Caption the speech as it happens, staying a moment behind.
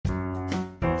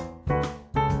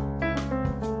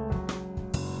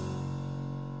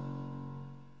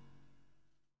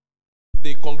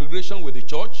the congregation, with the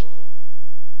church,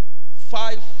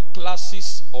 5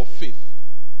 classes of faith.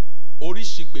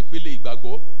 Oríṣi pèpele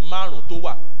ìgbàgbọ́ 5 tó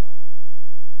wà.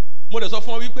 Mo dẹ̀ sọ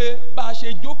fún wọn wípé bá a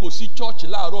ṣe jókòó sí church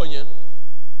láàárọ̀ yẹn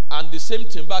and the same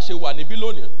thing bá a ṣe wà níbí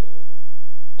lónìí.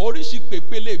 Oríṣi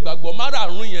pèpele ìgbàgbọ́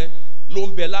 5 yẹn ló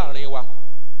ń bẹ láàrin wa.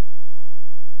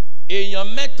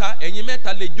 Èèyàn mẹ́ta, ẹ̀yin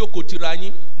mẹ́ta lè jókòó tira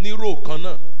yín ní row kan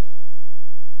náà.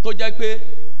 Tó jẹ́ pé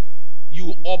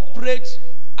you operate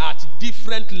at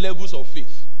different levels of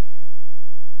faith.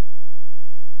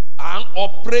 And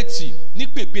operating ní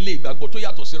pèpele ìgbàgbọ́ tó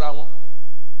yàtọ̀ síra wọn.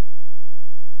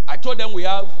 I told them we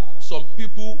have some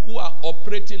people who are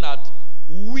operating at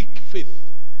weak faith.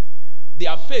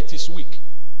 Their faith is weak.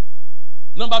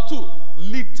 Number 2,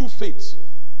 little faith.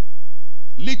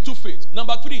 Little faith.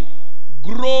 Number 3,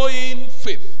 growing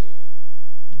faith.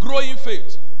 Growing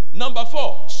faith. Number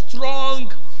 4,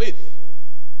 strong faith.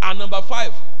 And number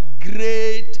 5,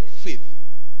 great faith.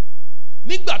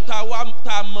 Nígbà tá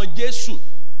a mọ Jésù,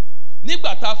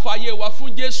 nígbà tá a fàyè wa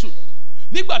fún Jésù,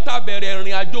 nígbà tá a bẹ̀rẹ̀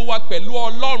ìrìn àjò wa pẹ̀lú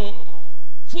Ọlọ́run,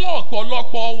 fún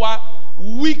ọ̀pọ̀lọpọ̀ wa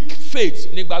weak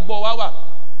faith nígbàgbọ́ wa wà.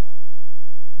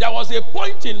 There was a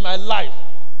point in my life,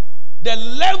 the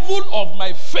level of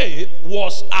my faith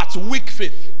was at weak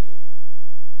faith.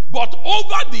 But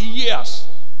over the years,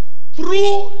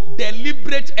 through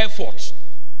deliberate effort,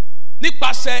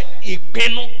 nípasẹ̀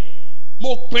ìpinnu,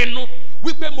 mo pinnu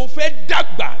wípé mo fẹ́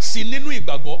dàgbà sí nínú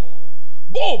ìgbàgbọ́.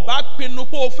 Bó o bá pinnu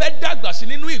pé o fẹ́ dàgbà sí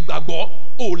nínú ìgbàgbọ́,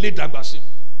 o lè dàgbà sí.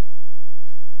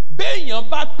 Béèyàn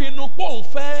bá pinnu pé òun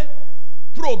fẹ́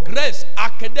progress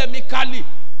academically,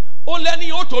 ó lẹ́ni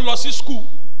yóò tó lọ sí school.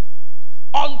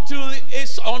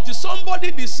 Until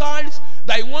somebody decides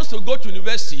that he wants to go to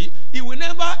university, he will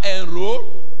never enroll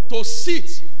to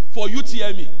sit for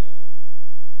UTME.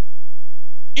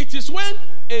 It is when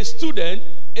a student,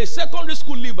 a secondary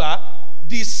school leaver,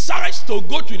 decides to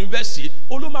go to university,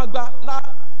 olumagba la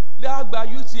gba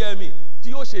UTME,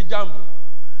 tí yóò ṣe jambu,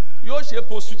 yóò ṣe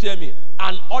post UTME,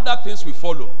 and other things will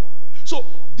follow. So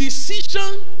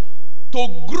decision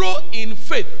to grow in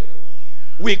faith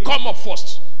will come up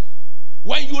first.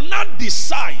 When you now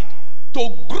decide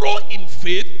to grow in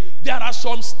faith, there are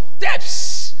some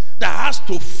steps that has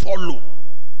to follow.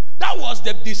 That was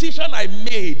the decision I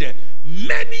made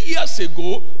many years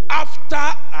ago after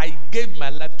I gave my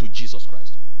life to Jesus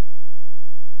Christ.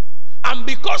 And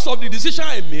because of the decision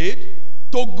I made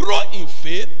to grow in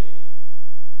faith,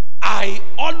 I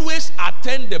always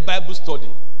attend the Bible study.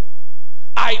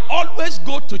 I always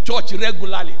go to church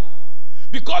regularly.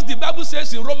 Because the Bible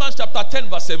says in Romans chapter 10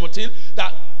 verse 17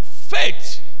 that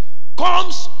faith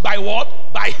comes by what?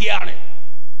 By hearing.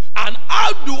 And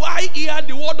how do I hear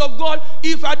the word of God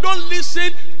if I don't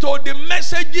listen to the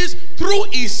messages through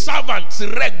his servants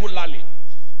regularly?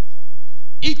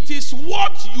 It is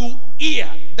what you hear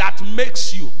that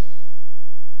makes you.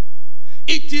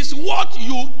 It is what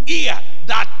you hear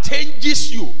that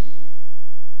changes you.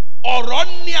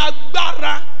 Ọ̀rọ̀ ní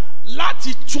agbára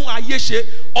láti tún ayé ṣe.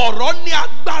 Ọ̀rọ̀ ní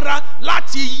agbára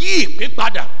láti yí ìpín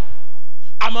padà.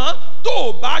 Àmọ́ tó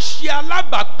o bá ṣe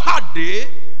alábàápàdé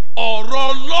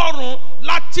ọ̀rọ̀ Ọlọ́run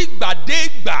láti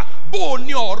gbàdégbà, bó o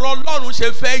ní ọ̀rọ̀ Ọlọ́run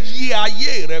ṣe fẹ́ yí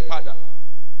ayé rẹ padà.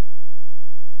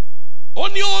 Ó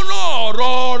ní ó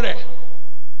rán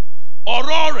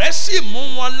ọ̀rọ̀ rẹ̀ sì mú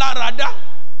wọn lára dá.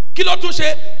 Kí ló tún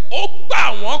ṣe? Ó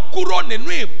gbà wọ́n kúrò nínú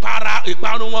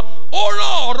ìparun wọn. Ó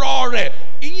rán ọ̀rọ̀ rẹ̀.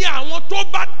 Ìyẹn àwọn tó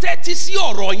bá tẹ́tí sí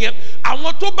ọ̀rọ̀ yẹn,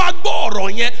 àwọn tó bá gbọ́ ọ̀rọ̀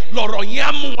yẹn, lọ̀rọ̀ yẹn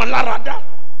á mú wọn lára dá.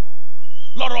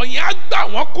 Lọ̀rọ̀ yẹn á gbà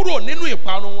wọ́n kúrò nínú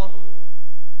ìparun wọn.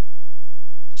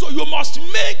 So you must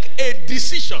make a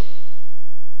decision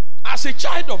as a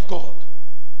child of God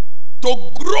to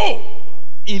grow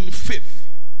in faith.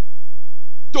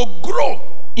 To grow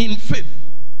in faith.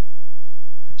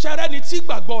 Ṣẹ́rẹ́ ni tí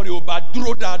gbàgbọ́ rẹ̀ ò bá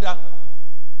dúró dáadáa,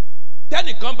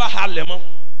 tẹ́nìkan bá halẹ̀ mọ́,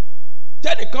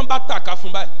 tẹ́nìkan bá tàka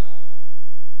fún báyìí,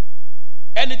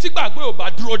 ẹni tí gbàgbọ́ ò bá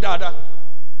dúró dáadáa,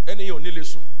 ẹni yẹn ò ní lè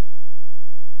sùn.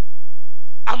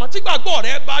 Àmọ́ tí gbàgbọ́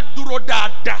rẹ̀ bá dúró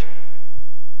dáadáa,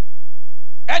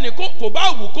 ẹni kò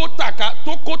bá wù kó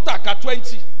tàka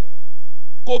 20,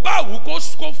 kò bá wù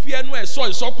kó fi ẹnu ẹ̀ sọ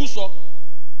ìsọkúsọ.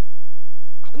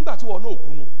 Nígbà tí wọn náà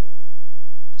kúnú,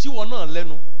 tí wọn náà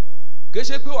lẹ́nu, kìí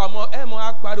ṣe pé ẹ mọ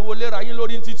apariwo léra yín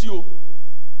lórí títí o.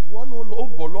 Ìwọ náà ó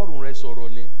bọ̀ lọ́rùn rẹ sọ̀rọ̀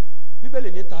ni.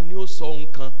 Bíbélì ní ta ni ó sọ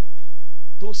nǹkan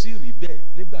tó sì rí bẹ́ẹ̀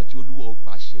nígbà tí Olúwa ó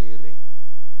pàṣẹ rẹ̀.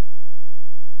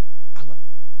 Àmọ́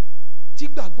tí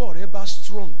gbàgbọ́ rẹ bá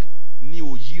strong, ni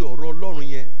òye ọ̀rọ̀ Ọlọ́run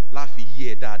yẹn la fi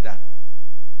yé ẹ dáadáa.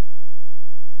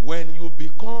 When you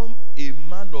become a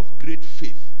man of great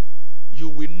faith, you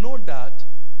will know that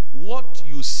what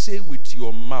you say with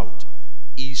your mouth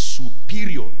is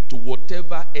superior to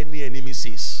whatever any enemy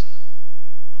says.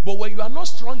 But when you are not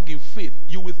strong in faith,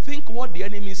 you will think what the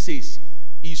enemy says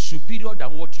is superior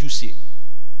than what you say.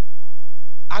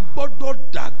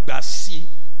 Agbọ́dọ̀ dàgbà sí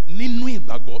nínú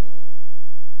ìgbàgbọ́.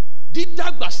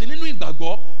 Dídàgbà sí nínú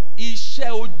ìgbàgbọ́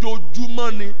iṣẹ́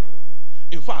ojoojúmọ́ ni.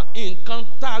 In fact, nǹkan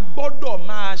tá a gbọ́dọ̀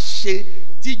máa ṣe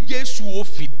tí Jésù ó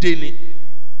fi dé ni.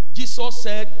 Jesus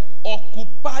said,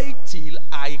 "Occupy till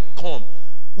I come."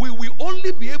 We will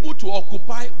only be able to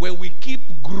occupy when we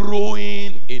keep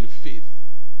growing in faith.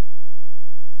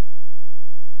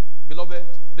 Beloved,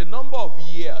 the number of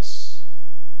years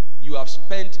you have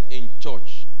spent in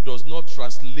church does not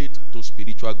translate to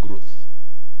spiritual growth.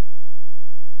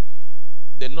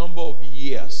 The number of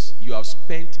years you have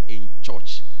spent in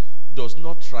church does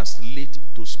not translate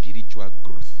to spiritual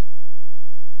growth.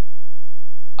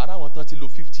 Ara wọn tán ti lò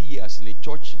 50 years in a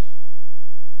church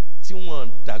tí wọ́n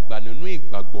dàgbà nínú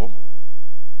ìgbàgbọ́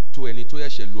tó ẹni tó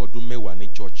yẹ̀ṣẹ̀ lò ọdún mẹ́wàá ní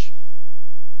church.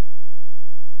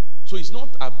 So it's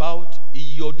not about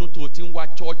iye ọdún tó ti ń wá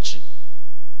church.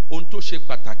 Ohun tó ṣe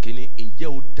pàtàkì ni ǹjẹ́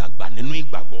o dàgbà nínú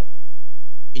ìgbàgbọ́?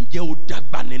 Ǹjẹ́ o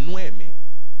dàgbà nínú ẹ̀mí?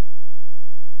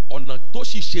 Ọ̀nà tó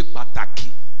sì ṣe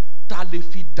pàtàkì tá lè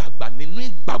fi dàgbà nínú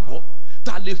ìgbàgbọ́,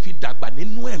 tá lè fi dàgbà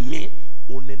nínú ẹ̀mí,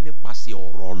 ó ní nípasẹ̀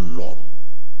ọ̀rọ̀ Ọlọ́run.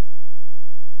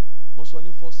 Mo sọ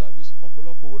ní first service,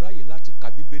 ọ̀pọ̀lọpọ̀ ò ráyè láti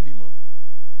ka Bíbélì mọ́.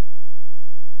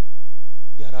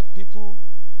 There are people,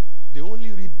 they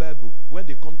only read Bible when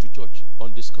they come to church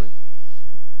on the screen.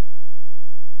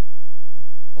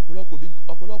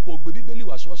 Ọ̀pọ̀lọpọ̀ ògbé Bíbélì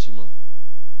wá ṣọ́ọ̀ṣì mọ́.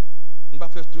 Ń bá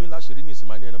fẹ́ tún yín láṣìírí ní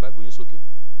ìsìnmá ní ẹ̀nà Bible yín sókè.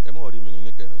 Ẹ mọ̀ rí mi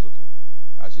ní kẹ̀rẹ̀ sókè.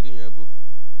 Àṣírí yẹn bò.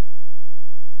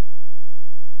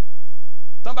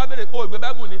 Tán bá bẹ̀rẹ̀ ìgbé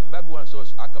Bible ni Bible one church,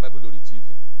 a ka Bible lórí TV.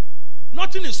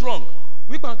 Nothing is wrong.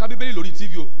 Wípé à ń ka Bíbélì lórí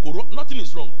TV o, nothing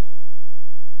is wrong.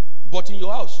 But in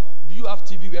your house, do you have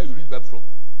TV where you read Bible from?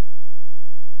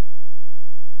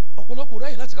 Ọ̀pọ̀lọpọ̀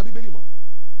ráyè láti ka Bíbélì mọ́.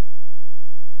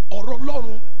 Ọ̀rọ̀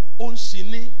Ọlọ́run ó ń sì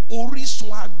ní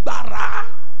orísun agbára.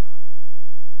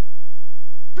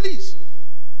 Please,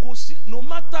 no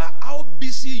matter how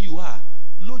busy you are,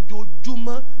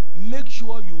 lójoojúmọ́, make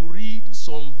sure you read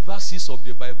some verses of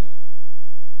the Bible.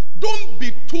 Don't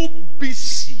be too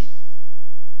busy.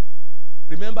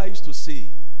 Remember, I used to say,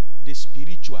 the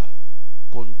spiritual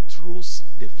controls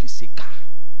the physical.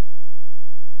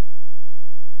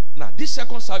 Now, this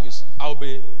second service, I'll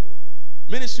be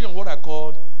ministering on what I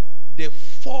call the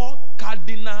 4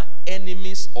 cardinal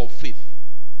enemies of faith.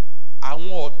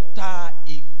 Àwọn ọ̀tá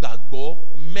ìgbàgbọ́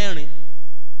mẹ́rin.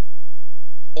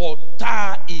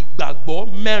 Ọ̀tá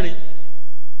ìgbàgbọ́ mẹ́rin.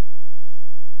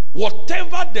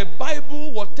 Whatever the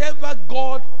Bible, whatever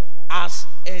God has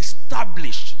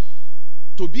established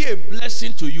to be a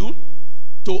blessing to you,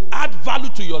 to add value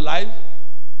to your life,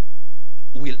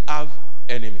 will have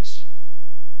enemies.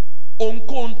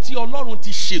 Ohunkóhun tí Ọlọ́run ti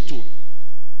ṣètò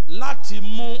láti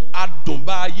mú adùn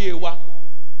bá ayé wa,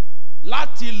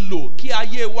 láti lò kí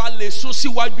ayé wa lè sún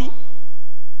síwájú,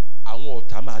 àwọn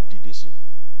ọ̀tá máa dìde sí.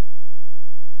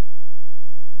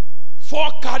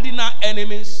 4 cardinal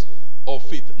enemies of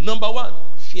faith. Number 1,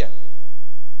 fear.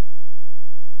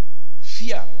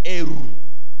 Fear, ẹ̀rù.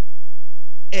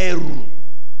 Ẹ̀rù.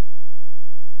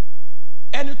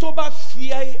 Ẹni tó bá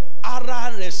fi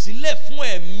ara rẹ̀ sílẹ̀ fún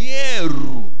ẹ̀mí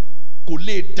ẹ̀rù kò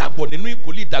lè dàgbà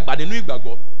nínú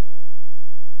ìgbàgbọ́.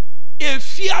 A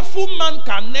fearful man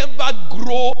can never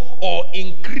grow or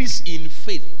increase in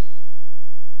faith.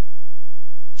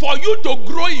 For you to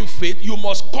grow in faith, you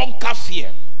must conquer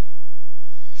fear.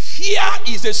 Fear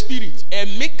is a spirit, a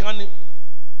mechanic.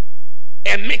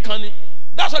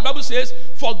 That's what the Bible says.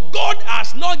 For God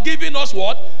has not given us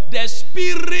what? The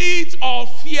spirit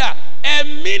of fear.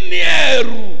 Ẹ̀mí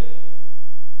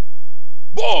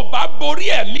bó bá borí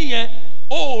ẹ̀mí yẹn,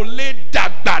 ó lè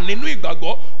dàgbà nínú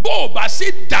ìgbàgbọ́. Bó bá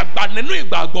sì dàgbà nínú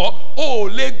ìgbàgbọ́, ó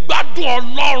lè gbádùn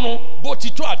Ọlọ́run bó ti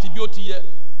tó àti bí ó ti yẹ.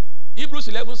 Hebrews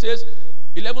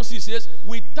 11:6 says,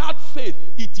 without faith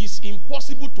it is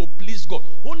impossible to please God.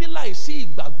 Ó ní láìsí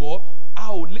ìgbàgbọ́,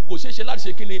 kò ṣeé ṣe láti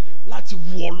ṣe kíni, láti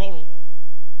wù Ọlọ́run.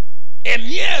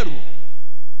 Ẹ̀mí ẹ̀rù.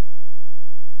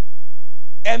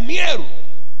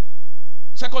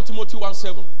 2 Timothy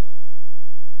 1:7.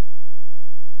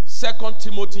 2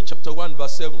 Timothy chapter 1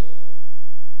 verse 7.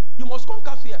 You must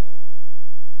conquer fear.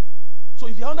 So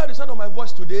if you're under the sound of my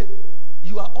voice today,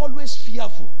 you are always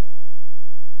fearful.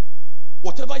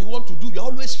 Whatever you want to do, you're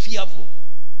always fearful.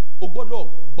 O gbọ́dọ̀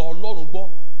gba Ọlọ́run gbọ́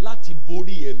láti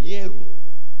borí ẹ̀mí ẹ̀rù.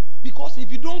 Because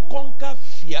if you don't conquer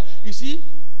fear, you see,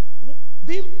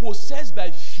 being possessed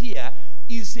by fear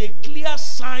is a clear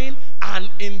sign and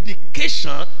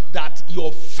indication that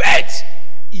your faith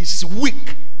is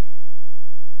weak.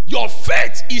 Your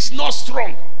faith is not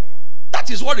strong. That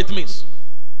is what it means.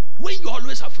 When you're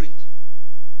always afraid.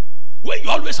 When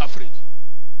you're always afraid.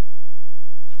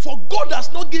 For God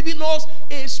has not given us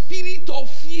a spirit of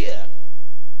fear,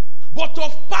 but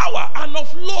of power and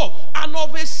of love and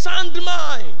of a sound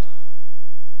mind.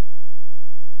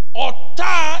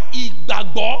 Ọ̀tá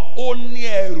ìgbàgbọ́ òní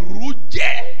ẹ̀rù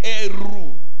jẹ́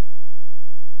ẹ̀rù.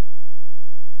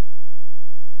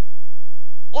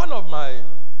 One of my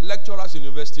lecturers in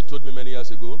university told me many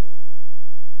years ago,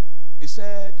 he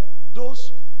said,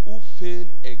 those who fail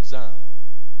exam,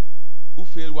 who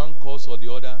fail one course or the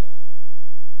other,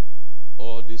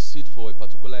 or they sit for a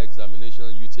particular examination,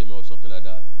 UTME or something like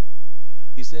that,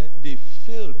 he said they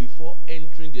fail before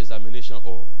entering the examination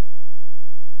hall.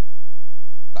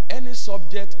 That any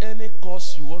subject, any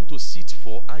course you want to sit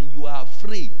for and you are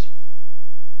afraid,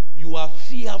 you are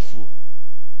fearful,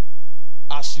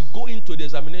 as you go into the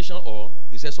examination hall,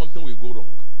 he said something will go wrong.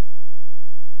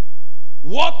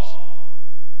 What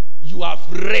you have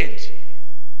read,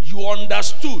 you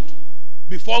understood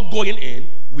before going in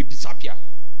will disappear.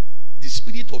 The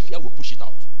spirit of fear will push it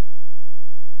out.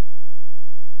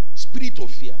 Spirit of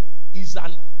fear is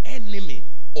an enemy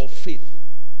of faith.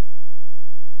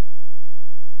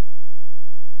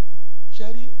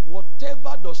 Sherry,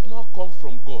 whatever does not come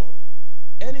from God,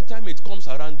 anytime it comes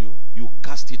around you, you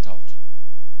cast it out.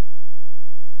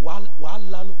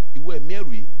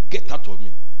 Get out of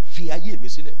me.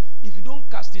 If you don't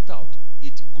cast it out,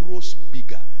 it grows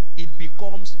bigger. It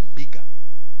becomes bigger.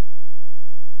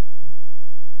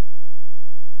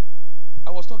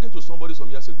 I was talking to somebody some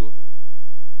years ago.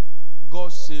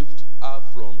 God saved her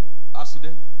from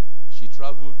accident. She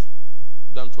traveled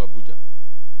down to Abuja.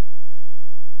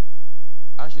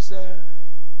 And she said,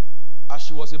 as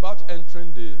she was about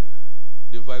entering the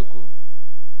vehicle,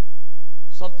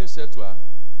 something said to her,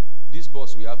 this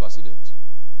bus will have accident.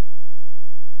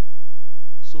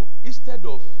 So instead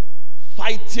of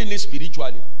fighting it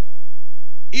spiritually,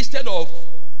 instead of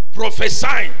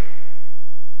prophesying,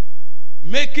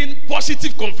 making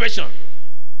positive confession,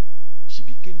 she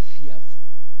became fearful.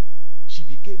 She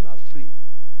became afraid.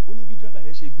 Only be driver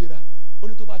here she gbera.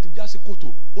 Only to bati jasi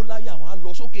koto. Ola ya wan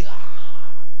loss okay.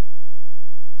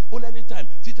 Only anytime.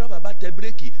 See driver about the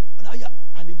brake.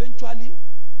 And eventually,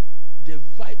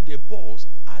 the boss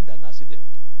had an accident.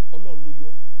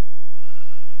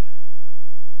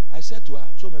 I said to her,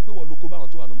 so me pe wo loko ba won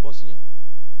to wa no boss yen.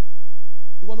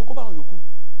 Iwo loko ba won yoku.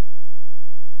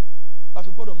 Ba fi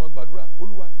gbọ́dọ̀ mọ gbàdúrà,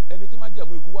 Olúwa, ẹni tí má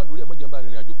jẹ̀mú ikú wà lórí ẹ̀ má jẹ́ n bá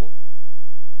rìnrìn àjò pọ̀.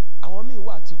 Àwọn míì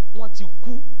wà tí wọ́n ti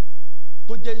kú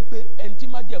tó jẹ́ pé ẹni tí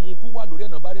má jẹ̀mú ikú wà lórí ẹ̀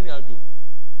náà bá rìnrìn àjò.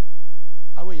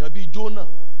 Àwọn èèyàn bíi Jónà,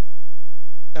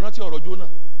 ẹ rántí ọ̀rọ̀ Jónà.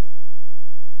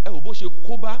 Ẹ wò bó ṣe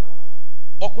kó bá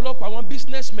ọ̀pọ̀lọpọ̀ àwọn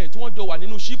businessmen tí wọ́n jọ wà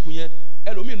nínú ship yẹn,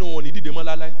 ẹlòmíì náà wọn ní dìde mọ́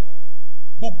láláì.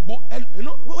 Gbogbo, you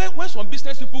know, when some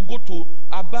business people go to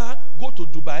Aba, go to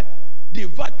Dubai, they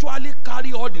virtually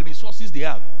carry all the resources they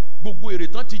have. Gbogbo èrè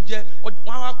tán ti jẹ, wọ́n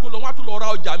á kó lọ, wọ́n á tún lọ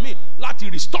ra ọjà míì láti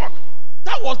restock.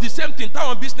 That was the same thing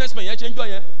táwọn businessmen yẹn ṣe ń jọ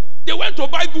yẹn. They went to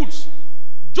buy goods.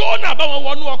 Jonah bá wọn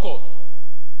wọnú ọkọ̀.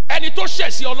 Ẹni tó ṣẹ̀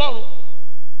sí Ọlọ́run.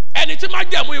 Ẹni tí máa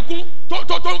jẹ̀mú ikú tó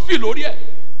ń fì lórí ẹ̀.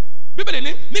 Bíbélì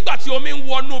ní nígbà tí omi ń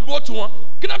wọnú bóòtù wọn,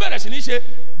 kí náà bẹ̀rẹ̀ sí ní ṣe?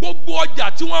 Gbogbo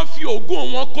ọjà tí wọ́n fi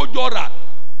ògùn wọn kójọ rà,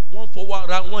 wọ́n fọwọ́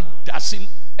ara wọn dà sí.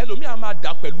 Ẹlòmíà máa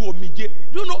dà pẹ̀lú omijé.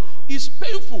 You know, it's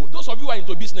painful. Those of you who are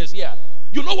into business here,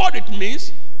 you know what it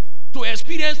means to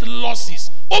experience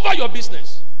losses over your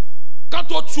business. Kan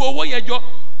tó tu owó yẹn jọ,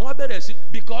 wọ́n bẹ̀rẹ̀ sí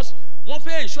because wọ́n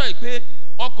fẹ́ ensure pé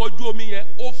ọkọ̀ ojú omi yẹn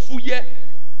ó fúyẹ́.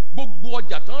 Gbogbo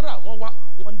ọjà tán rà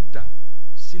wọ́n dà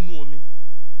sínú omi.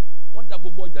 Wọ́n dà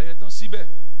gbogbo ọjà yẹn tán síbẹ̀.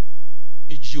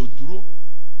 Ìjì ò dúró.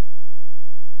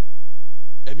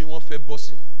 Ẹ̀mí wọn fẹ́ bọ́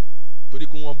sí torí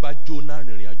kí wọ́n bá Jónà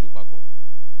rìnrìn àjò papọ̀.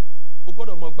 O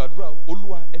gbọ́dọ̀ mọ gbàdúrà,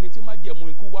 Olúwa, ẹni tí má jẹ̀mú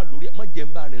ikú wà lórí ẹ̀, má jẹ́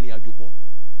ń bá rìnrìn àjò pọ̀.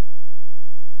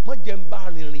 Má jẹ́ ń bá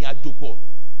rìnrìn àjò pọ̀.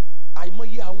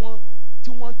 Àìmọye àwọn tí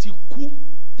wọ́n ti kú,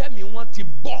 tẹ́mi wọ́n ti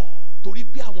bọ́ torí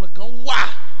pé àwọn kan wà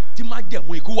tí má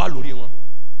jẹ̀mú ikú wà lórí wọn.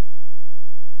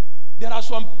 There are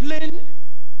some plane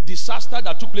disaster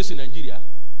that took place in Nigeria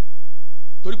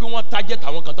torí pé wọ́n target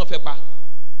àwọn kan tó fẹ́ pa,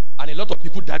 and a lot of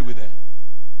people died with them.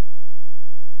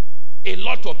 A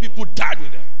lot of people died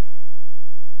with them.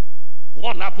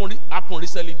 One happened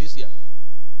recently this year.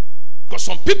 Because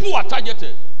some people were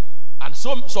targeted and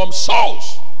some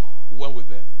souls went with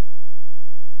them.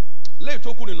 Lẹ́yìn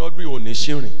tó kú nínú ọdún yìí ò ní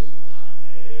ṣírin.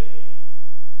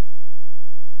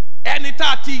 Ẹni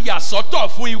tá a ti yà sọ́tọ̀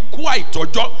fún ikú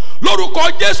àìtọ́jọ́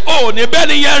lórúkọ Jésù ò ní bẹ́ẹ̀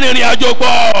ni yẹn rìnrìn àjò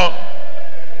pọ̀.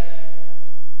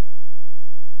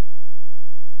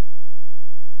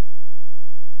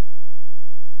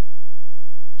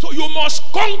 you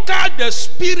must conquer the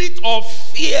spirit of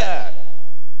fear.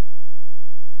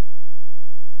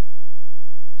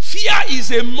 Fear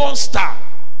is a monster.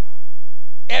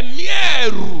 Ẹ̀mí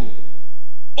ẹ̀rù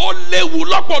ó léwu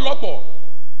lọ́pọ̀lọpọ̀.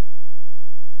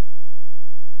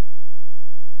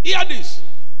 Hear this.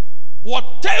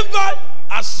 Whatever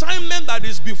assignment that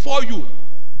is before you,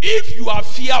 if you are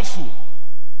fearful,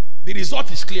 the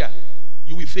result is clear.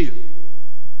 You will fail.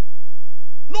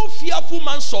 No fearful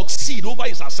man succeed over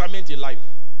his assignment in life.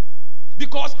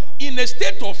 Because in a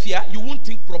state of fear, you won't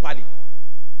think properly.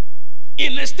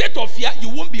 In a state of fear, you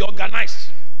won't be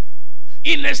organized.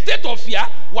 In a state of fear,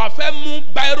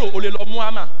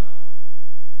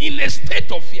 in a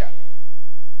state of fear.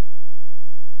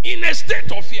 In a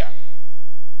state of fear.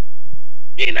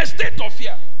 In a state of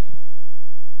fear.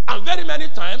 And very many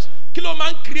times, kilo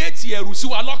man creates ẹ̀rù sí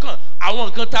wa lọ́kàn.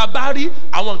 Àwọn nǹkan tá bá rí,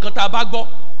 àwọn nǹkan tá bá gbọ́.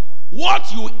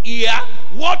 What you hear,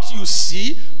 what you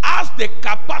see has the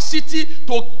capacity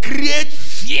to create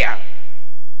fear,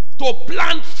 to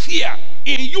plant fear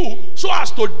in you so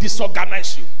as to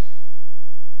disorganize you.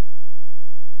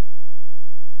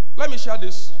 Let me share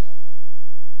this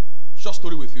short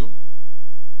story with you,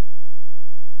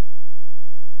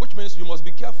 which means you must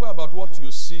be careful about what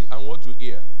you see and what you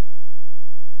hear.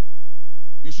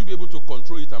 You should be able to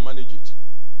control it and manage it.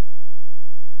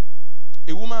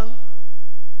 A woman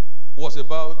was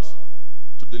about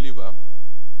to deliver,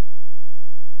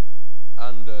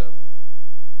 and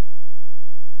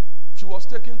she was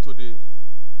taken to the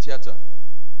theater.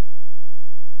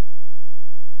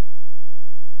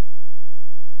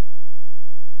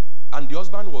 And the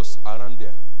husband was around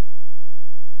there.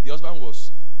 The husband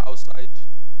was outside.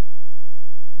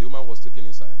 The woman was taken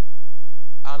inside.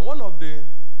 And one of the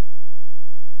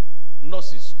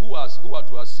nurses who are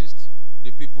to assist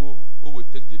the people who will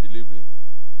take the delivery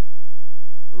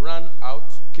ran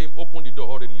out, opened the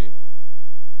door hurriedly,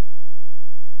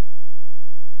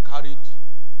 carried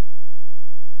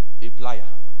a plier.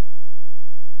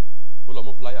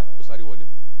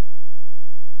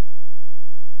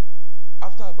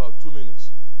 After about 2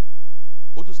 minutes,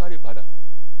 ó tún sáré padà.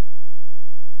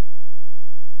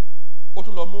 Ó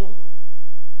tún lọ mú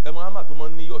ẹmọ ama tó mọ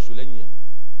ní yọ̀ṣù lẹ́yìn yẹn.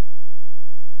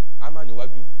 Ama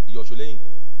níwájú, yọ̀ṣù lẹ́yìn.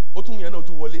 Ó tún yẹn náà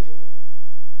tún wọlé.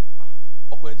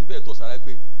 Ọkọ yẹn ti fẹ́ tọ̀ sára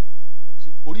pé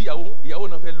orí ìyàwó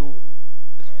náà fẹ́ lo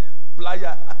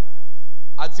plier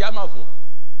àti ama fún.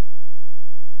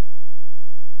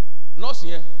 Nọ́ọ̀sì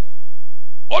yẹn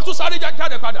ó tún sáré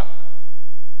jáde padà.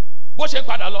 Bó ṣe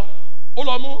padà lọ, ó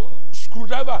lọ mú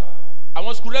screwdriver,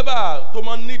 àwọn screwdriver tó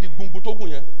máa ń ní ìdìgbùngbù tó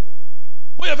gùn yẹn.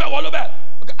 Ó yẹ fẹ́ wọ ló bẹ́ẹ̀.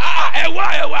 Ẹ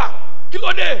wá kí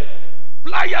ló dé?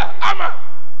 Plier, ama,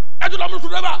 ẹ tún lọ mú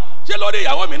screwdriver, ṣé lórí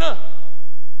ìyàwó mi náà?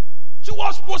 She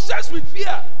was possessed with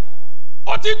fear.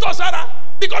 Ó ti tọ̀ sára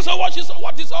because of what she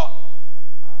saw.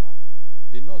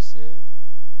 The nurse said,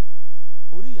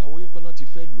 orí ìyàwó yín kan náà ti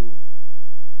fẹ́ lò.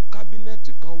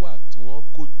 Kábínẹ̀tì kan wà tí wọ́n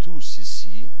kó túùsì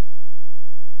sí.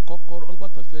 Kọ́kọ́rọ́ ń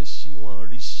gbọ́tàn fẹ́ ṣí wọn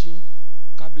rí ṣí.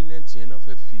 Kábínẹ̀tì yẹn náà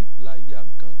fẹ́ fi plier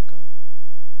kankan.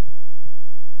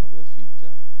 Wọ́n fẹ́ fi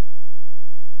já.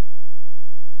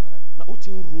 Now ó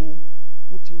ti ń ro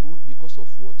because of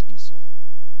what he saw.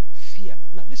 Fear.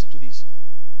 Now listen to this.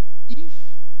 If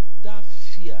that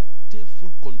fear take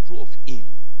full control of him,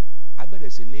 I better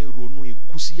say ne ronu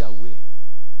ikusiyawe.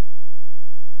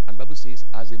 And Bible says,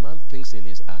 as a man thinks in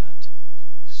his heart,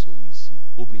 so is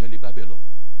he. Obìnrin le Babylon.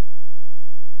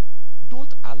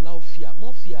 Don't allow fear.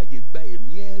 Mo fear ye gba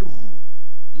ẹ̀mí ẹ̀rù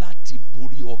láti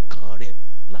borí ọkàn rẹ.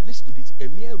 Now listen to this.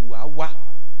 Ẹ̀mí ẹ̀rù á wá.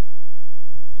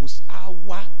 Kò á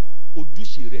wá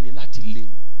ojúṣe rẹ ni láti lé.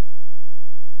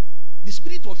 The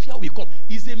spirit of fear will come.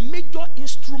 Is a major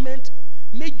instrument,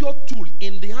 major tool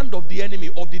in the hand of the enemy,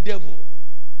 of the devil.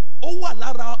 Ó wà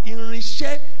lára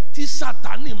irinṣẹ́ tí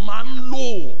Sátánì máa ń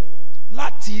lò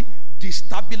láti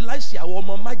destabilize àwọn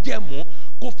ọmọ májẹ̀mú,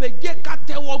 kò fẹ́ jẹ́ ká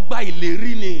tẹ́wọ́ gba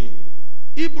ìlérí ni.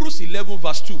 Hebrews 11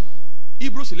 verse 2.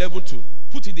 Hebrews 11:2.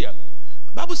 Put it there.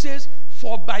 Bible says,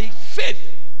 for by faith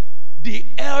the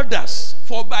elders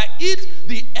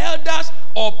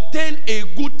obtain a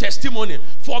good testimony.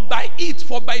 For by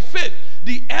faith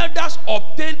the elders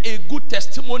obtain a good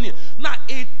testimony. Now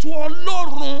ètò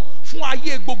Ọlọ́run fún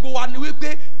ayé gbogbo wa ni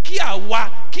wípé kí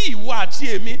ìwọ àti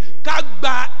èmi ká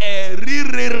gba ẹ̀rí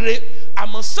rere.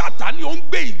 Àmọ́ Sátánì ó ń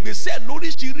gbé ìgbésẹ̀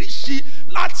lóríṣiríṣi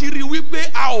láti rí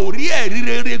wípé a ò rí ẹ̀rí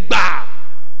rere gbà.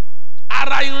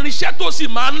 Ara irinṣẹ́ tó sì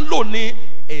máa ń lò ní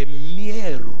ẹ̀mí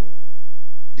ẹ̀rù.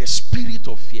 The spirit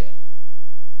of fear.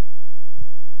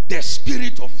 The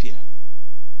spirit of fear.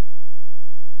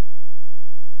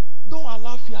 Don't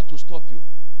allow fear to stop you.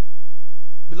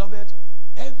 Beloved,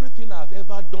 Everything I've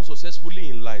ever done successfully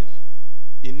in life,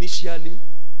 initially,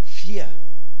 fear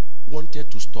wanted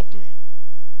to stop me.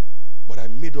 But I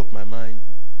made up my mind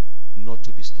not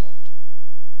to be stopped.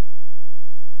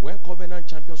 When Covenant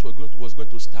Champions was going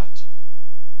to start,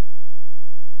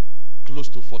 close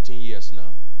to 14 years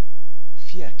now,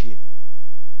 fear came.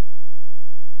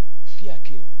 Fear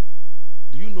came.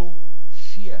 Do you know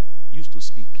fear used to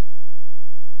speak?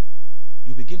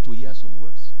 You begin to hear some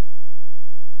words.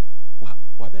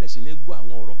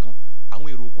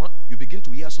 You begin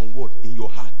to hear some word in your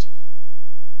heart.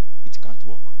 It can't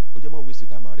work. Ojema waste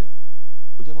time are.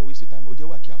 Ojema waste time.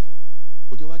 Ojewa careful.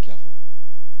 Ojewa careful.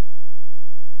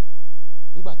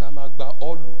 Ngbata ma gba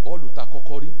all ta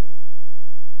kokori.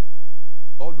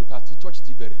 All ta ti church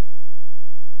ti bere.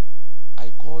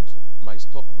 I called my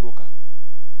stockbroker.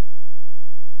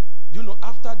 Do you know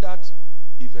after that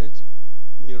event,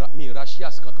 I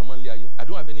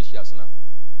don't have any shares now.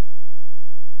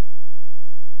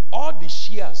 All the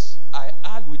shares I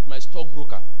had with my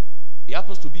stockbroker, he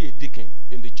happens to be a deacon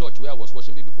in the church where I was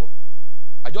worshiping before.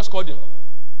 I just called him.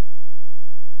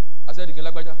 I said, Deacon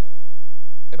Lagbaja,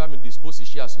 ever me dispose his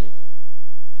shares me.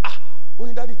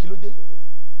 Only daddy kilo de.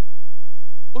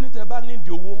 Only teba need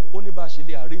the owo, only ba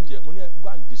shele arrange. Money go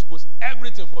and dispose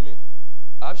everything for me.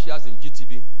 I have shares in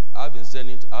GTB, I have in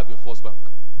Zenith, I have in First Bank.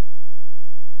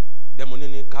 The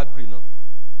money in Cadbury now.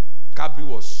 Cadbury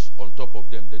was on top of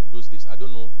them those days. I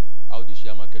don't know how the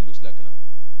share market looks like now.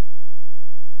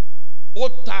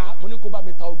 Ota money ko ba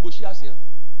me ta ogbo shares here.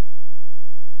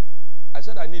 I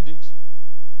said I need it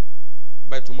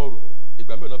by tomorrow.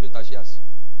 Igba me no fit shares.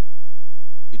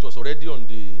 It was already on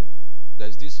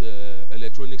there's this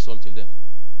electronic something there.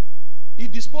 He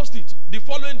disposed it the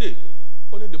following day.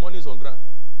 Only the money is on ground.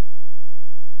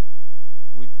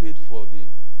 We paid for the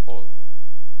all.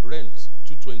 Rent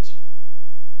 220.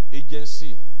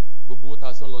 Agency gbogbo what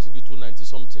has lost be 290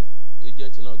 something.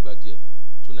 Agent now gba there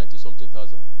 290 something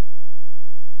thousand.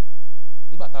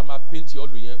 Ngba ta ma paint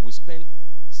all yen we spend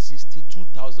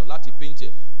 62,000 láti paint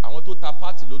e. Àwọn tó ta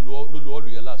party ló all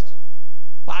yen last.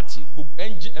 Party gbogbo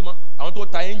engine àwọn tó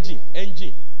ta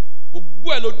engine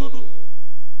gbogbo ẹ ló dúdú.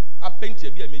 A paint e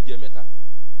bí méjì mẹ́ta.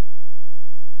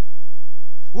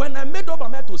 When I made up my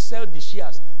mind to sell the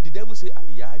shares, the devil say,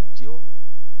 "Ya jeo,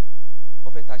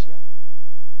 ofeta share.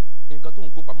 Nǹkan tó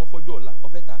ń kó pamọ́ fọ́jọ́ ọ̀la,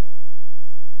 ofeta.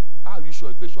 Are you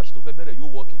sure pé church tó fẹ́ bẹ̀rẹ̀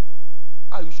yóò work?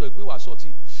 Are you sure pé wàá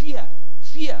succeed? Fear.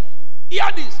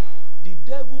 Hear this. The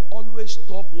devil always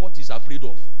stop what he's afraid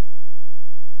of.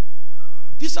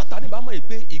 Tí Sátánì bá mọ̀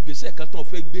pé ìgbésẹ̀ kan tó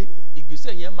fẹ́ gbé,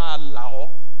 ìgbésẹ̀ yẹn máa là ọ́,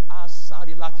 á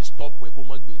sáré láti stop ẹ kó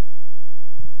má gbé.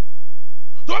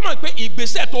 Tó mọ̀ pé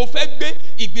ìgbésẹ̀ tó fẹ́ gbé,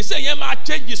 ìgbésẹ̀ yẹn máa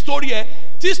change story ẹ.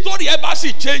 Tí story ẹ bá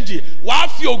sì change, wàá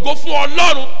fi ògo fún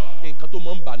Ọlọ́run. Nǹkan tó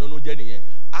mọ̀ ń bà nínú jẹ́ nìyẹn.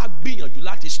 Á gbìyànjú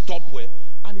láti stop ẹ.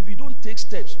 And if you don't take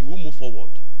steps, you will move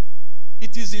forward.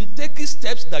 It is in taking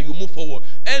steps that you move forward.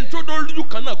 And tó lójú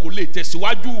kan náà kò lè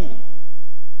tẹ̀síwájú.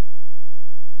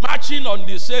 Marching on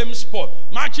the same spot.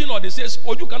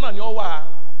 Ojú kan náà ni ó wà.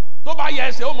 Tó bá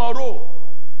yẹ ẹsẹ̀ ó máa rò.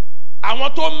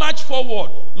 Àwọn tó march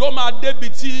forward ló máa débi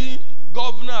tí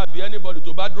governor àbí anybody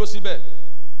tó bá dúró síbẹ̀.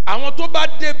 Àwọn tó bá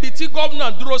débi tí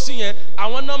governor dúró sí yẹn,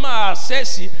 àwọn náà máa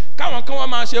access káwọn kan wọ́n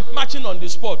máa ṣe marching on the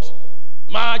spot.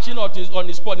 Marching on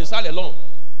the spot nísàlẹ̀ lọ́hùn.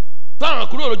 Táwọn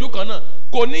kúrò lójú kan náà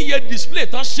kò ní yẹ display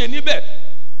tán ṣe níbẹ̀.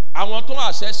 Àwọn tó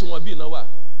access wọn bí iná wà.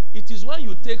 It is when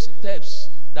you take steps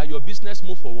that your business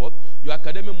move forward, your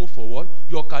academic move forward,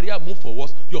 your career move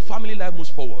forward, your family life moves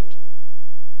forward.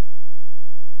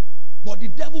 But the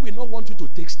devil will not want you to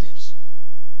take steps.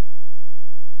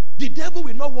 The devil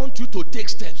will not want you to take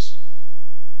steps.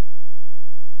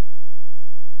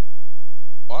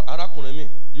 Arákùnrin mi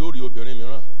yóò rí obìnrin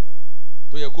mìíràn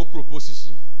tó yẹ kó propose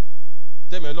sí.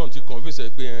 Tẹ́mi Ọlọ́run ti convince ẹ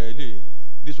pé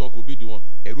this one could be the one.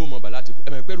 Ẹ̀rù mọ̀ bà láti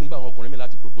ẹ̀rù ń bá àwọn ọkùnrin mi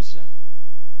láti propose ṣá.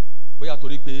 Bóyá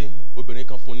torí pé obìnrin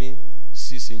kan fún ní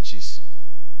 6 inches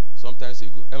sometimes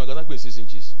ago. Ẹ̀mọ̀ kan náà pè 6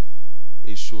 inches.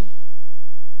 Èso.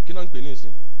 Kí náà ń pè ní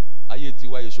ìsìn? Ayé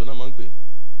tiwa èso náà máa ń pè.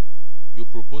 You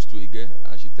propose to a girl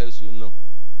and she tells you no,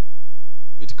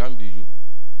 it can't be you.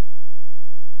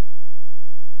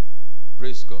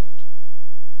 Praise God.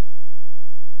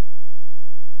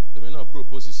 The man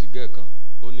proposes to girl kan,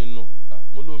 ó ní no.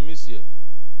 Mo ló miss ẹ.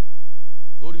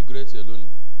 Ó regret ẹ lónìí.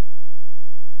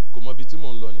 Kò mọ bí tí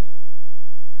mò ń lọ ni.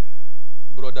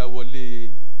 Brother wọlé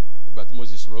ìgbà tí mo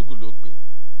sì struggle ló pé.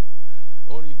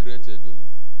 Ó regret ẹ lónìí.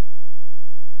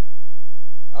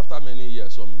 After many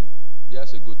years, some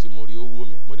years ago, Timori owó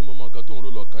mi. Mo ní mo mọ nǹkan tó ń rò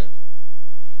lọ́kàn yẹn.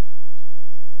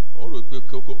 Ó rò pé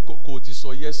kò ti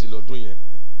sọ yes lọ́dún yẹn.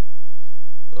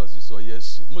 Ó sì sọ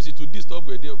yes. Mo sì tún disturb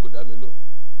ẹ̀ dé kò dá mi lọ.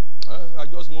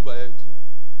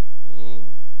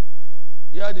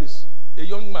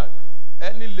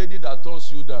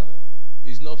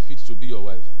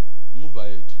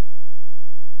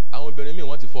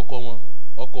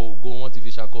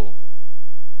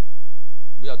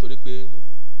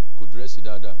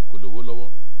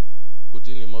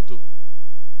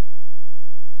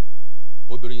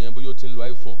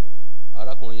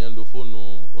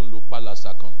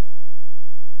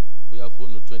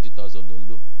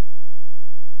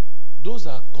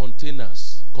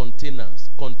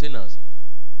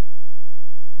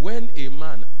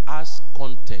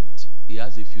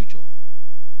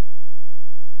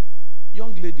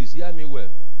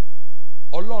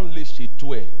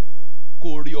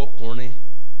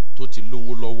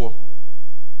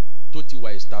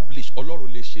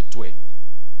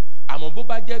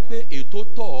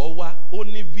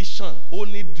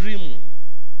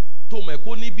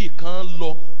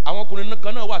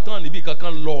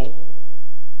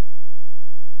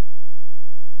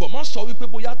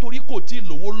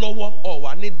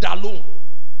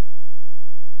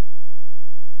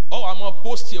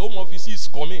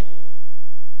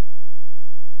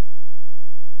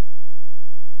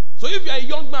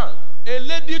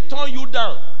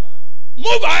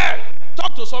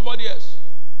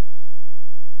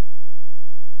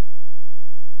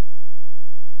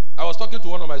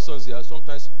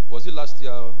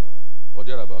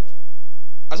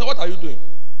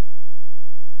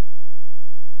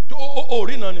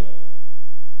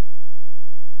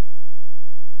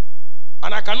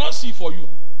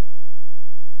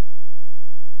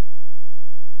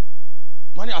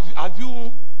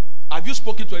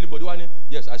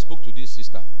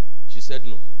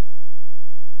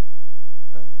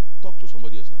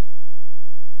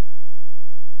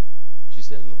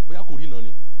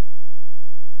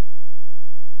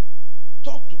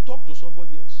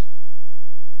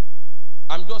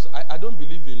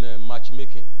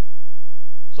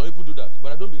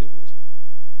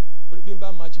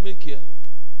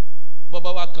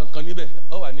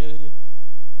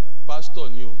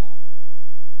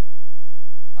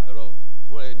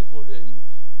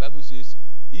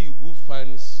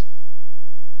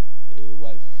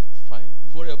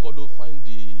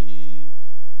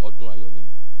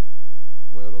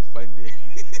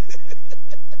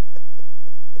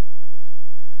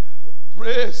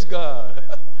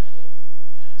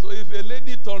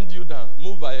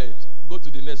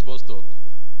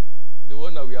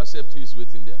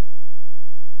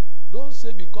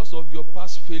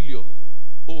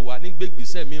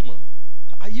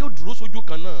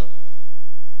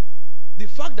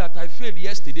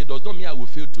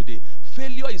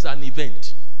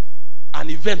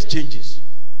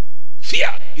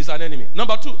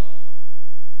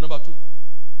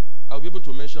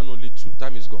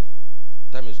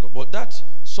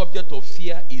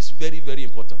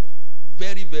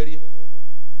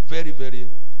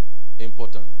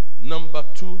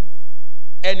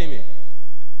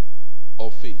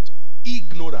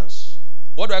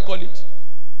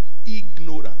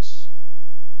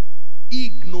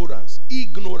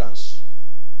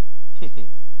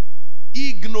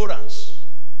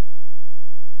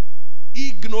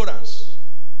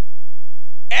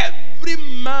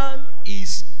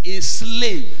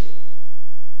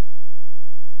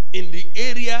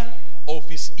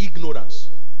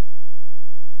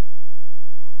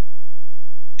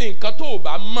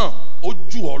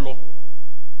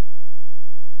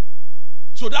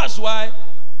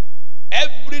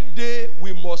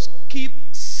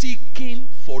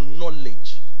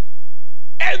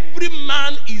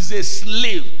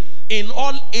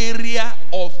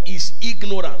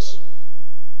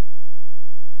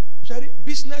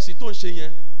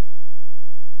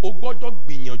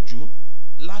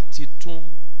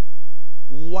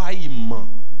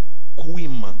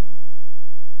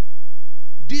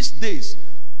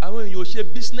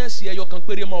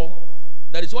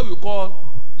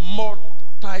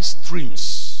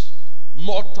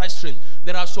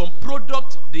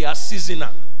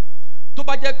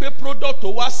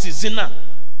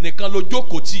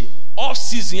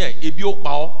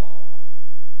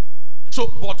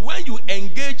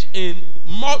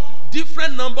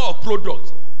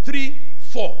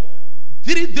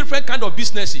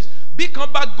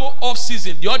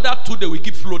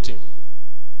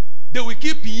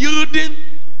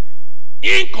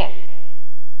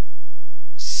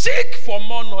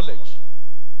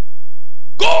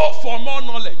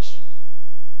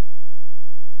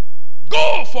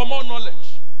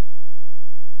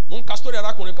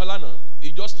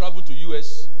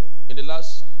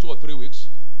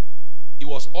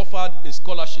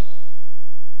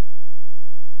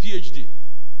 PhD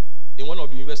in one of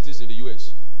the universities in the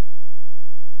US.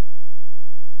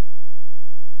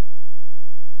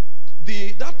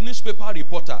 That newspaper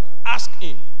reporter asked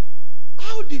him,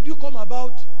 how did you come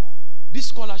about this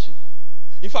scholarship?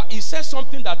 In fact, he said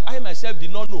something that I myself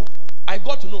did not know. I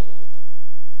got to know.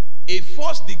 A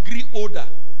first degree holder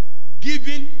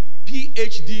giving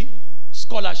PhD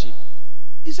scholarship.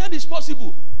 He said it's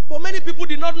possible, but many people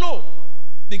did not know.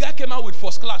 The guy came out with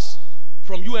first class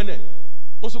from UNN,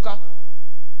 Osuka,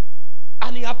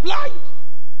 and he applied.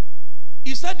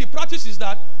 He said the practice is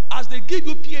that as they give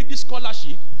you PhD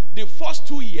scholarship, the first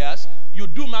 2 years you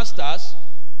do masters,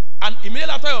 and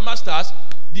immediately after your masters,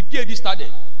 the PhD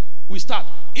started. We start.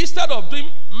 Instead of doing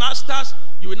masters,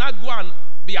 you will not go and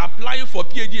be applying for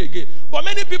PhD again. But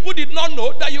many people did not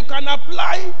know that you can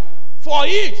apply for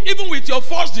it, even with your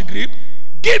first degree,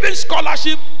 giving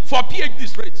scholarship for PhD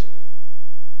straight.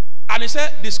 And he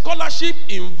said the scholarship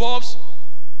involves,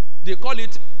 they call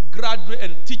it graduate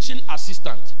and teaching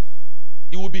assistant.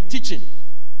 He will be teaching,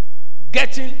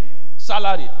 getting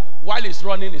salary while he's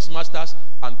running his masters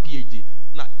and PhD.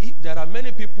 Now, there are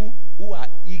many people who are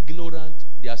ignorant,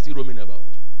 they are still roaming about.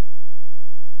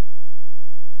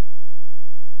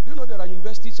 Do you know there are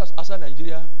universities outside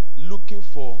Nigeria looking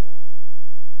for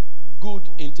good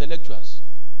intellectuals?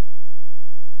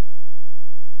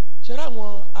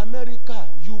 Sherawan, America,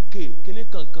 UK, Kene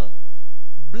Kankan,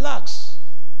 blacks,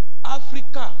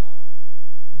 Africa,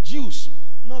 Jews,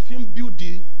 nothing build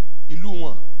the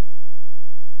Iluwan.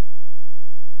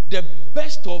 The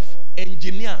best of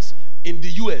engineers in the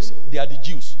US, they are the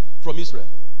Jews from Israel.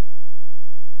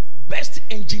 Best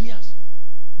engineers.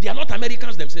 They are not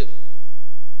Americans themselves.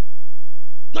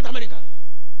 Not America.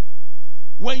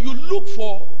 When you look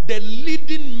for the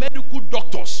leading medical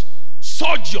doctors,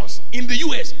 surgeons in the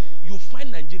US, you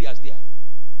find Nigerians there.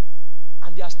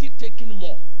 And they are still taking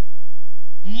more.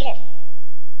 More.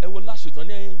 And well, last week,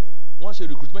 once a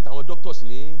recruitment our doctors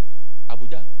in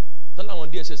Abuja, tell them on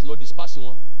DSS, Lord, disperse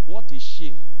one. What a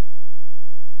shame.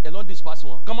 And not disperse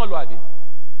one. Come on, Lord.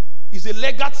 It's a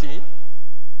legal thing.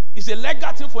 It's a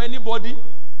legal thing for anybody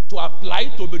to apply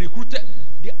to be recruited.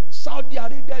 Saudi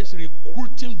Arabia is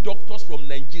recruiting doctors from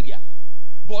Nigeria.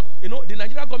 But, you know, the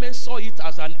Nigerian government saw it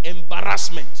as an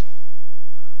embarrassment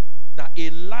that a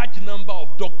large number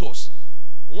of doctors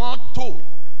want to.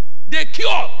 They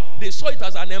cure. They saw it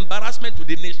as an embarrassment to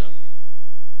the nation.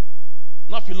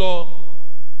 Not filo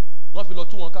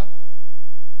 2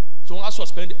 So I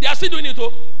suspended. They are still doing it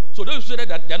too. So those who say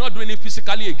that they are not doing it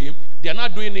physically again, they are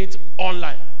not doing it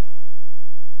online.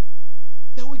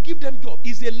 They will give them job.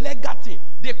 It's a legal thing.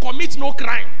 They commit no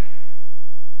crime.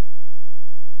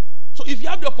 So if you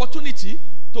have the opportunity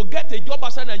to get a job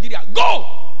outside Nigeria, go.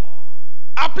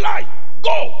 Apply.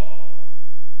 Go.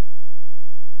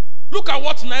 Look at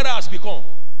what Naira has become.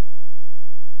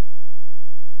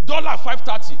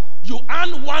 $530. You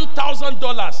earn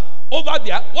 $1,000 over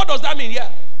there. What does that mean here?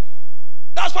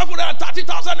 That's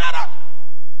 530,000 Naira.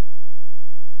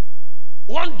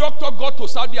 One doctor got to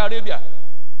Saudi Arabia.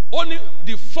 Only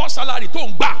the first salary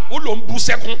to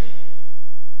second.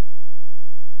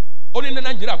 Only in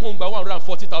Nigeria,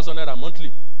 140,000 Naira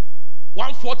monthly.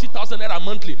 140,000 Naira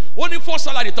monthly. Only first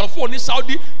salary to for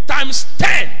Saudi times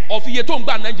 10 of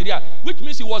Yetonga Nigeria, which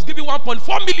means he was giving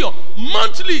 1.4 million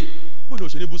monthly.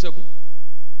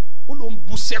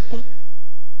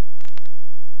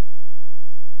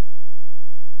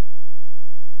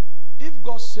 If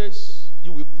God says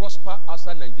you will prosper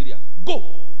outside Nigeria, go.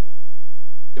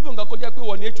 Even Gakoja pe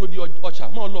woni HOD Ocha,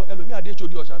 mo lo elomi ade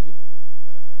HOD Ocha nbi.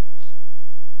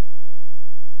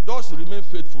 Just remain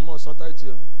faithful, mo san tight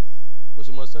here. Because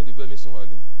you must send the very wale.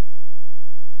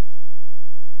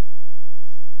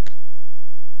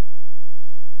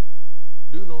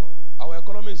 Do you know our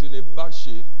economy is in a bad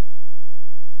shape?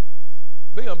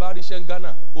 Beyan ba ri se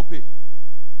Ghana, ope.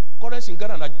 Currency in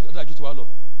Ghana na ju to wa lo.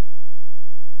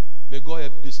 May God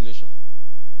help this nation.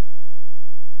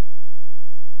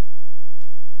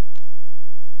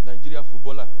 Nigeria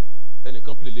footballer, any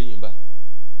company lay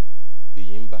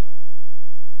yimba.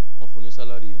 One for his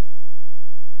salary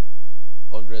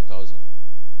 100,000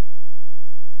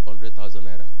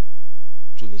 Naira.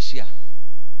 Tunisia.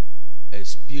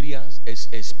 Experience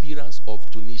of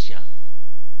Tunisia.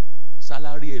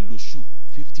 Salary Lushu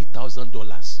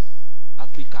 $50,000.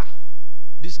 Africa.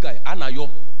 This guy Anayo.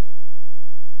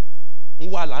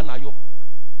 Nwala Anayo.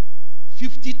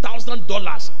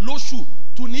 $50,000 Lushu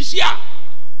Tunisia.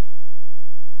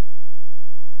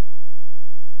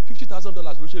 $50,000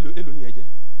 ló ṣe èlò ní ẹ̀jẹ̀.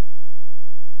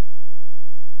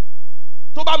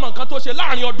 Tó bá mọ nǹkan tó ṣe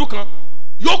láàrin ọdún kan,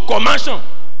 yóò kọ́ mansion.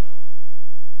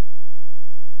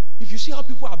 If you see how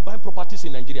people are buying properties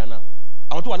in Nigeria now,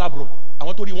 I want to allow, I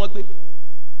want to read one pay.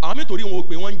 I want to read one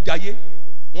pay, one jaye,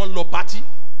 one low party.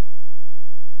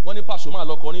 One in Pasoma,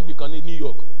 look on because in New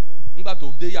York. Ngba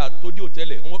to dey ya to di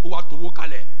hotel e, wọ́n to wo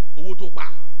kalẹ̀, owó tó pa.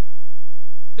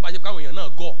 Tí bá jẹ́ káwọn èèyàn náà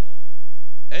go.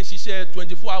 Ẹ ń ṣiṣẹ́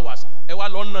 24 hours, ẹ wá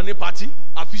lọ ná ní party,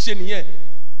 àfiṣe nìyẹn.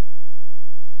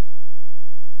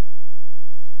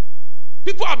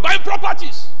 People are buying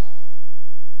properties.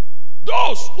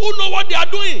 Those who know what they are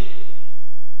doing.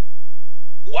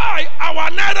 Why our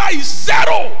naira is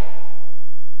zero?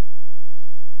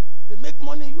 They make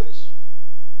money in US,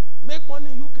 make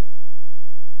money in UK.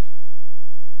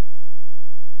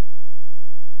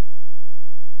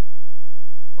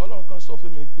 All can suffer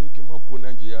me to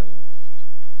Nigeria.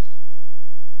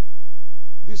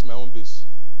 This is my own base.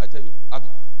 I tell you,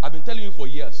 I've been telling you for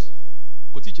years.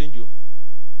 Could it change you?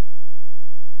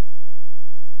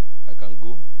 I can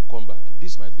go, come back.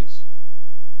 This is my base.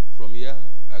 From here,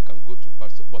 I can go to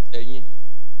pastor. But any,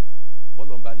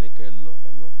 Bolomba neke elo.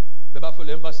 Beba for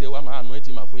the embassy, I'm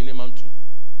anointing my phone in a month too.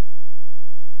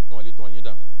 No, I little on you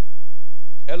down.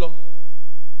 Hello,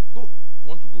 go. You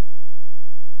want to go?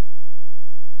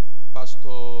 Pastor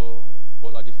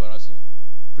Paul Adifarasi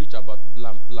preach about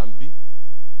plan B.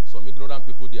 Some ignorant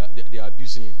people they are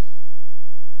abusing him.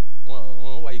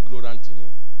 Why ignorant in him?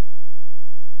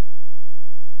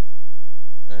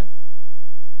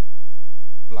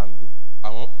 Plan B. I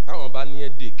want to near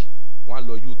Dick. One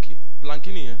law UK. Plan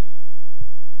kini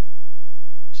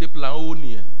she plan O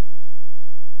ni.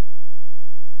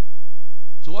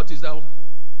 So what is that?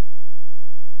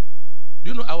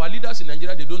 Do you know our leaders in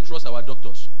Nigeria, they don't trust our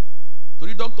doctors?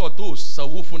 Torí doctor tó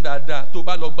sanwó fún dáadáa tó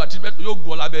bá lọ gba treatment yóò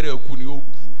gbọ́ lábẹ́rẹ́ òkú ni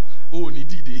ó ní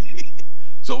dìde.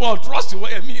 So wọ́n trust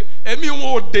wọ́n ẹ̀mí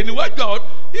wọn ò dé níwájú àwọn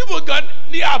even gan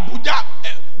ní Abuja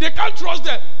they can't trust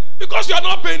them because you are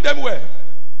not paying them well.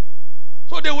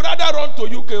 So they would rather run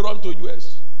to UK, run to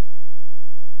US.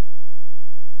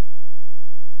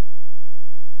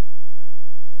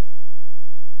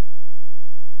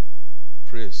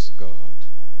 Praise God.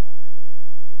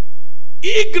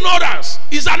 Ignorance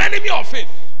is an enemy of faith.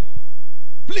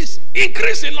 Please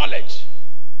increase in knowledge.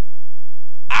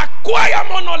 Acquire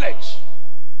more knowledge.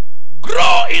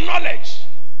 Grow in knowledge.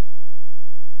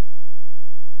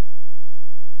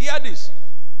 Hear this.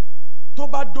 Tó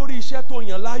bá dórí iṣẹ́ tó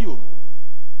yàn láàyò,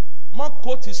 má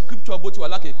quote scripture bó ti wà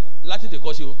láti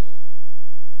tẹ̀kọ́ sí o.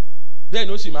 Bẹ́ẹ̀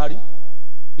ni ó sì máa rí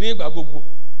ní ìgbà gbogbo.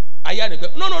 Ayé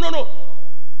àdìpẹ́. No.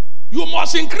 You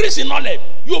must increase in knowledge.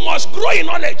 You must grow in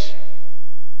knowledge.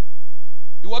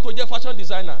 Ìwọ tó jẹ́ fashion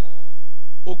designer,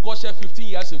 o kọ́ṣẹ́ 15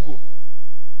 years ago.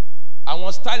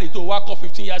 Àwọn style tó wá kọ́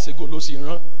 15 years ago ló sì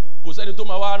rán. Kò sẹ́ni tó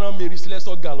máa wá rán Mary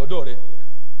Slessor gown lọ́dọ̀ rẹ̀.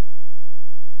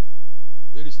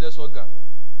 Mary Slessor gown.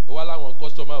 Ó wá láwọn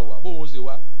customer wà. Bóun ṣe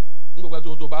wá. Nígbà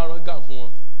tó bá rán gown fún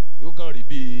wọn, yóò kàn rí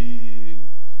bí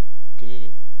kíní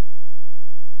ni.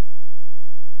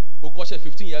 O kọ́ṣẹ́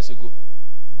 15 years ago.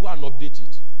 Go and update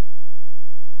it.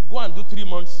 Go and do 3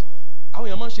 months. Àwọn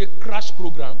èèyàn máa ń ṣe crash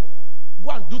program. Go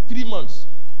and do 3 months.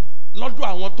 Lọ́dọ̀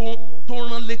àwọn tó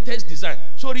rán latest design.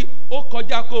 Sorry, ó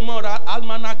kọjá kó mọ́ ra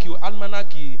almanac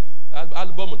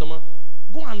album tó mọ́.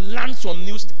 Go and learn some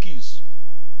new skills.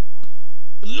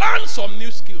 Learn some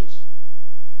new skills.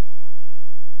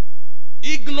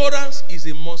 Ignorance is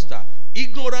a monster.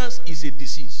 Ignorance is a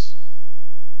disease.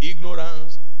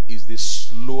 Ignorance is the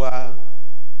slower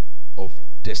of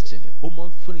destiny. Ó mọ́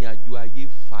ń fìrìn àjò ayé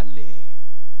falẹ̀.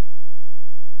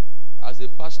 As a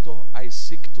pastor, I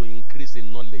seek to increase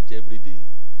in knowledge every day.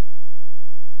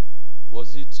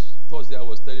 Was it Thursday I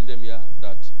was telling them here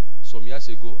that some years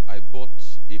ago I bought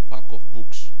a pack of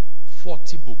books,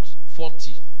 40 books,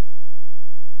 40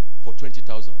 for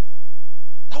 20,000.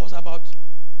 That was about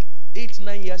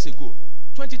 8-9 years ago.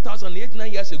 20,000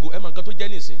 8-9 years ago.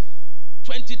 20,000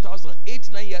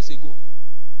 8-9 years ago.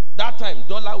 That time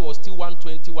dollar was still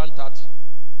 120, 130.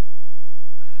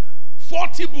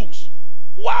 40 books.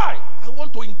 Why? I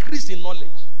want to increase in knowledge.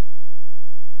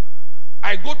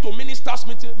 I go to ministers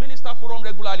meeting, minister forum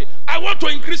regularly. I want to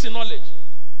increase in knowledge.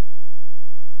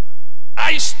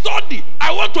 I study.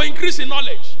 I want to increase in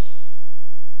knowledge.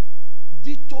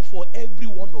 Ditto for every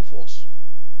one of us.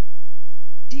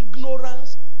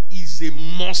 Ignorance is a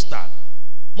monster.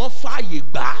 Mo fààyè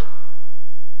gbà.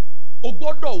 O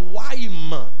gbọ́dọ̀ wá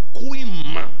ìmọ̀ kún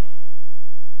ìmọ̀.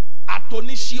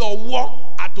 Àtòníṣẹ́ ọwọ́,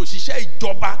 àtòṣìṣẹ́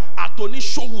ìjọba,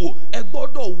 àtòníṣòwò, ẹ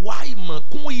gbọ́dọ̀ wá ìmọ̀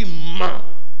kún ìmọ̀.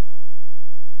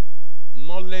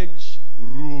 Knowledge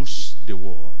rules the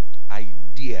world.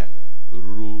 Idea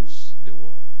rules the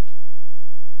world.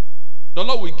 The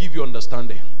Lord will give you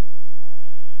understanding.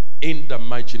 In the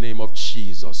mighty name of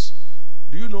Jesus.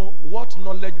 Do you know what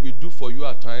knowledge will do for you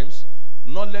at times?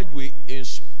 Knowledge will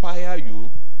inspire you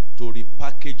to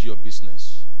repackage your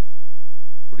business.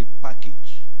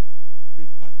 Repackage.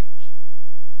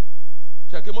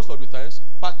 Check most of the times,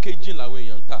 packaging la we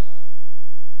yanta.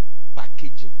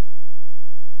 Packaging.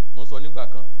 Most of the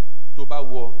time, to ba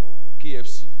wo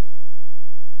KFC,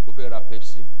 o fẹ́ ra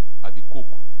Pepsi, àbí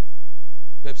Coke.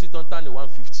 Pepsi ton tan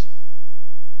 150.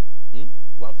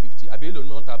 150. Àbí lo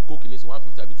ni ta Coke ni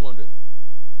 150 àbí 200.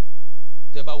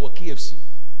 Te ba wo KFC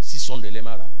 600 le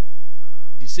mara.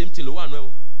 The same thing lo wa nu e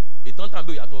o. Ìtàn tan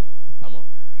be yàtọ̀, àmọ́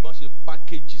bọ́n ṣe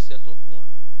package setup wọn.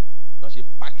 Bọ́n ṣe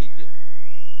package.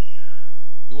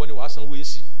 Ìwọ ni wàá sanwó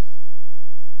èsì.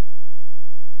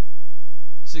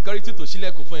 Security tó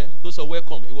ṣílẹ̀kùn fún ẹ tó sọ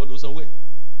welcome, ìwọ ló sanwó ẹ.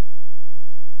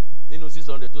 Nínú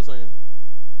 600 tó san yẹn.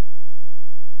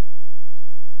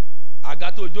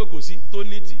 Àga tó jókòó sí tó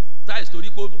nítì, tiles tó rí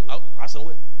pé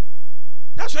àsanwó ẹ.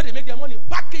 That's why they make their money.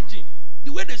 Packaging,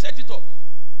 the way they set it up.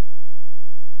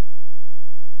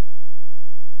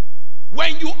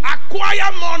 When you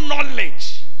acquire more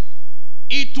knowledge,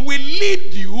 it will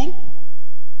lead you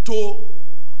to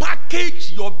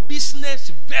package your business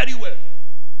very well,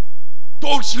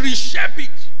 to reshape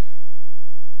it.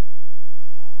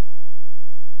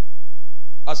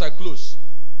 As I close,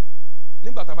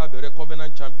 nígbà tá a máa bẹ̀rẹ̀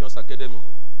Covenant Champions Academy,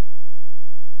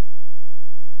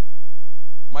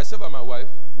 myself and my wife,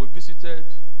 we visited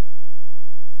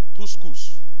 2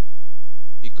 schools.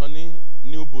 Ìkan ní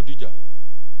New Bodija,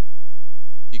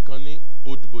 ìkan ní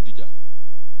Old Bodija.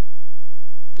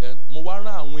 Then mo wá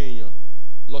rán àwọn èèyàn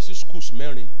lọ sí schools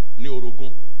mẹ́rin ní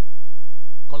Orogun,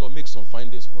 kán lọ make some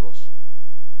findings for us.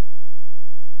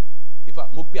 In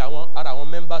fact, mo pe àwọn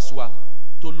members wa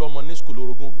tó lọ́mọ ní school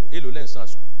Orogun, èlò lẹ́ǹsán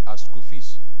as school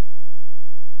fees.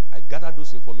 I gathered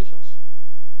those informations.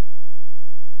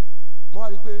 Mo wá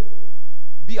rí pé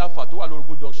bí afa tó wà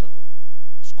lórúkọ junction,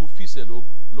 school fees ẹ̀ ló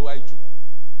wáyé jù.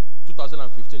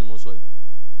 2015 ni mo sọ ẹ̀.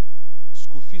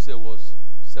 School fees ẹ̀ was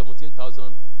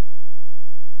 17,000.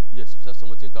 Yes,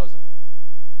 17,000.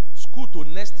 School to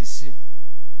next C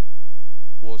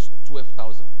was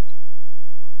 12,000.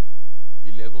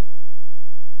 11.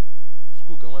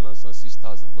 School can one answer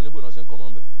 6,000. Money bonus and come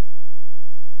on back.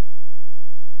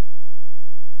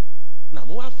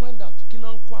 Now, I find out.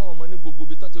 Kinan kwa money go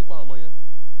be talking kwa money.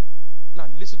 Now,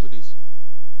 listen to this.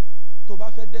 To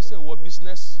ba fe dese wo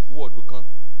business word kan.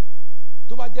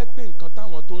 To ba jẹ́ pé nǹkan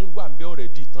táwọn tó ń wà ńbẹ̀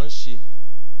already tán ṣe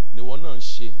ni wọ́n náà ń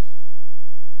ṣe.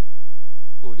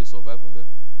 O lè survive ńbẹ̀.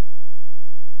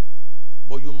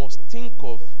 But you must think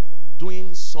of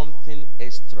doing something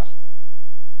extra.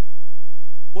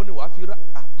 Ó ní wàá fi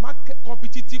market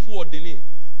competitive word ni.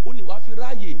 Ó ní wàá fi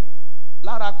ráyè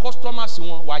lára customers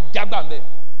wọn wà jágbà ńbẹ̀.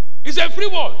 It's a free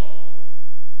word.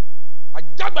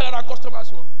 Àjágbà lára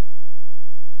customers wọn.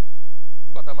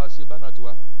 Nígbà tá a máa ṣe bánà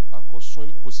tiwa, a kọ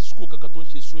swim, kò sí school kankan tó ń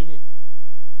ṣe swimming.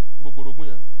 Gbogbo Orogun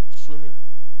yẹn swimming.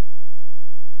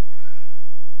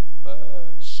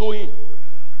 Sewing.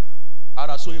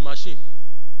 Ara sewing machine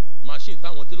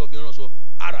táwọn tailor fi ránṣọ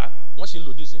ara wọ́n sì ń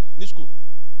lò dísìn ní school.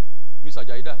 Miss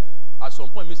Ajaida at some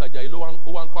point Miss Ajayi ó wá ń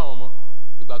kọ́ àwọn ọmọ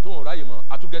ìgbà tó ń ráyè mọ́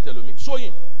àtúgẹ́tẹ̀ lómi.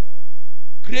 Sewing,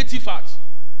 creative art,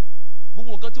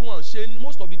 gbogbo nǹkan tí wọ́n ṣe,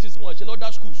 most of the things wọ́n ṣe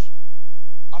lọ́dà schools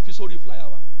a fi sórí flyer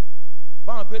wa.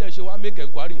 Báwọn parents ṣe wá make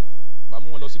enquiry, màá mú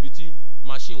wọn lọ síbi tí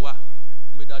machine wà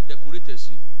mẹ́ta decorate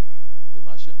sí pé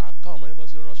machine á ká ọmọ yẹn bá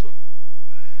ṣe ránṣọ.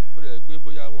 Ó lè pé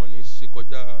bóyá wọn ní ṣe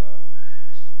kọjá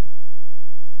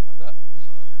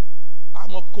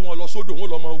àmọ́ kó wọn lọ sódò wọn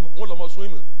lọ mọ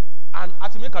swimming, and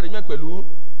àti make arrangement pẹ̀lú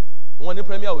wọn ní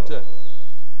Premier Hotel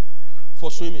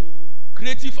for swimming.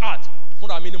 Creative art,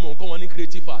 fúnra mi ni mo nǹkan wọn ní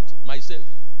creative art myself.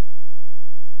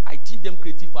 I teach them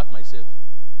creative art myself.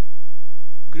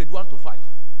 Grade 1 to 5.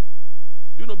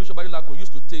 Do you know Bishop Adilako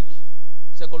used to take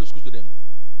secondary school students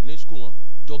in school one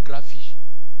geography.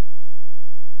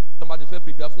 Somebody felt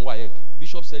prepare for WAEC.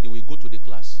 Bishop said he will go to the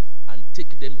class and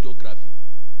take them geography.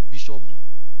 Bishop,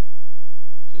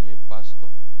 say me pastor.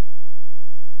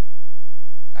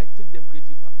 I take them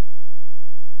creative art.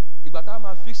 Ìgbà tá a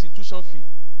máa fix tuition fee.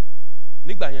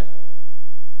 Nígbà yẹn,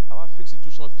 àwa fix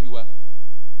tuition fee wa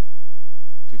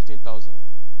 15,000.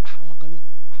 Àwọn kan ní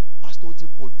pastor ti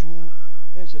pọ̀ jù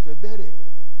ẹ ṣe fẹ́ bẹ̀rẹ̀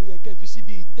ó yẹ kẹ́ fi sí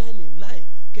bíi 10 9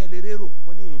 kẹ́ lè rérò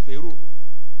mo ní ìfẹ́ rò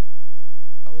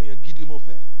àwọn èèyàn gidi mo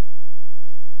fẹ́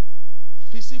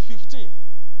fi sí 15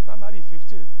 primary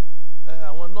 15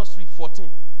 àwọn nursery 14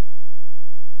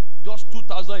 just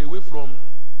 2,000 away from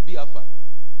Biafra.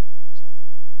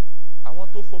 Àwọn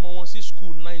tó fọmọ wọn sí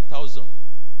school 9,000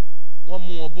 wọ́n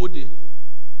mú wọn bóde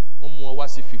wọ́n mú wọn wá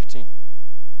sí 15.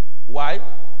 Why?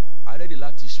 I ready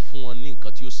láti fún wọn ní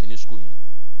nǹkan tí ó sì ní school yẹn.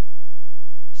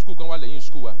 School kan wà lẹ́yìn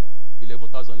school wa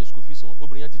 11,000 ní school fees wọn,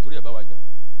 obìnrin yẹn ti torí ẹ̀ bá wa jà.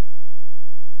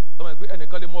 Ọmọ ẹ̀ pé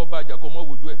ẹnìkan lè mọ ọba àjà kó mọ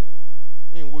wojú ẹ̀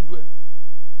ń wojú ẹ̀.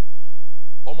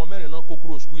 Ọmọ mẹ́rin náà kó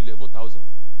kúrò school 11,000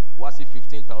 wá sí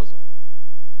 15,000.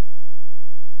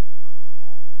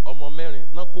 Ọmọ mẹ́rin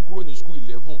náà kó kúrò ní school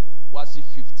 11 wá sí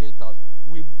 15,000.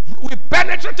 We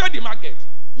penetrated the market.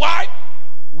 Why?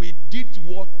 We did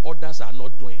what others are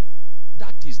not doing.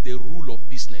 That is the rule of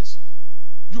business.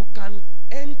 You can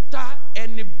enter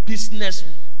any business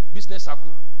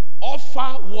circle.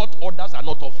 Offer what others are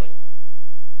not offering.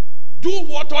 Do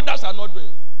what others are not doing.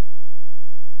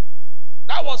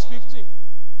 That was 15.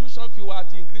 Tuition fee had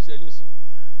to increase anything.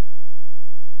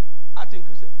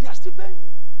 They are still paying.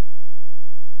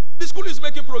 The school is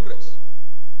making progress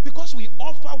because we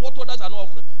offer what others are not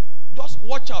offering. Just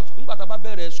watch out. School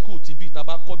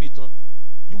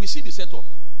you will see the setup.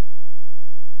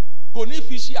 School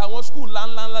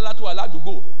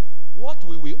what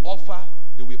we will offer,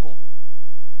 they will come.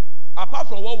 Apart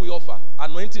from what we offer,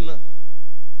 anointing.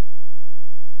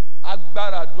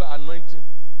 Anointing.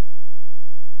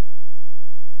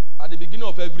 At the beginning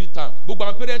of every time,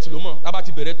 parents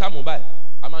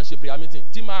prayer meeting.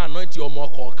 Anoint your more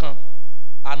corkan.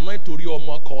 Anoint your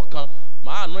more corkan.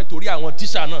 Anoint your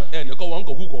teacher.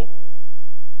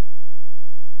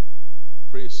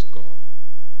 Praise God.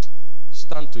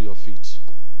 Stand to your feet.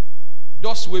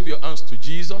 Just wave your hands to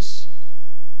Jesus.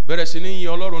 Bẹ̀rẹ̀ sí ní yin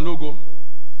Ọlọ́run lógo.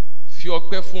 Fi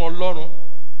ọpẹ́ fún Ọlọ́run.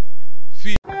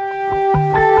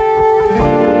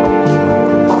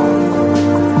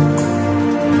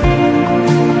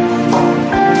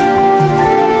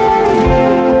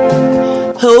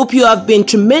 Hope you have been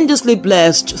tremendously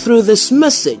blessed through this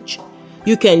message.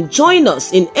 You can join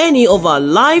us in any of our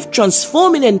live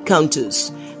transforming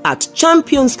encounters at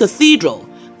Champions Cathedral,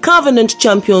 Covenant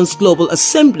Champions Global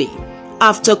Assembly,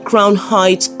 after Crown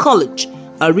Heights College,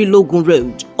 Arilogun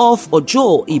Road, off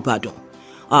Ojo, Ibadan.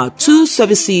 Our 2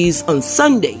 services on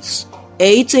Sundays,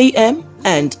 8 a.m.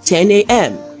 and 10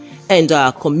 a.m., and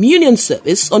our communion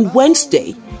service on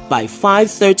Wednesday by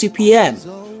 5:30 p.m.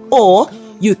 Or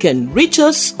you can reach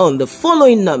us on the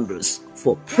following numbers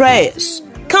for prayers,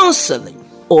 counseling,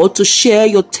 or to share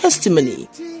your testimony: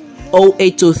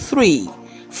 0803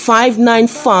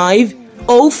 595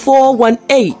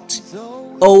 0418,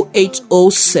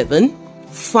 0807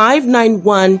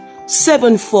 591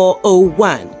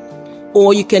 7401,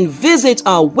 or you can visit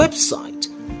our website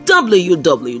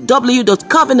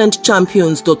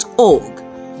www.covenantchampions.org.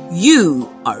 You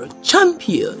are a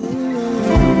champion.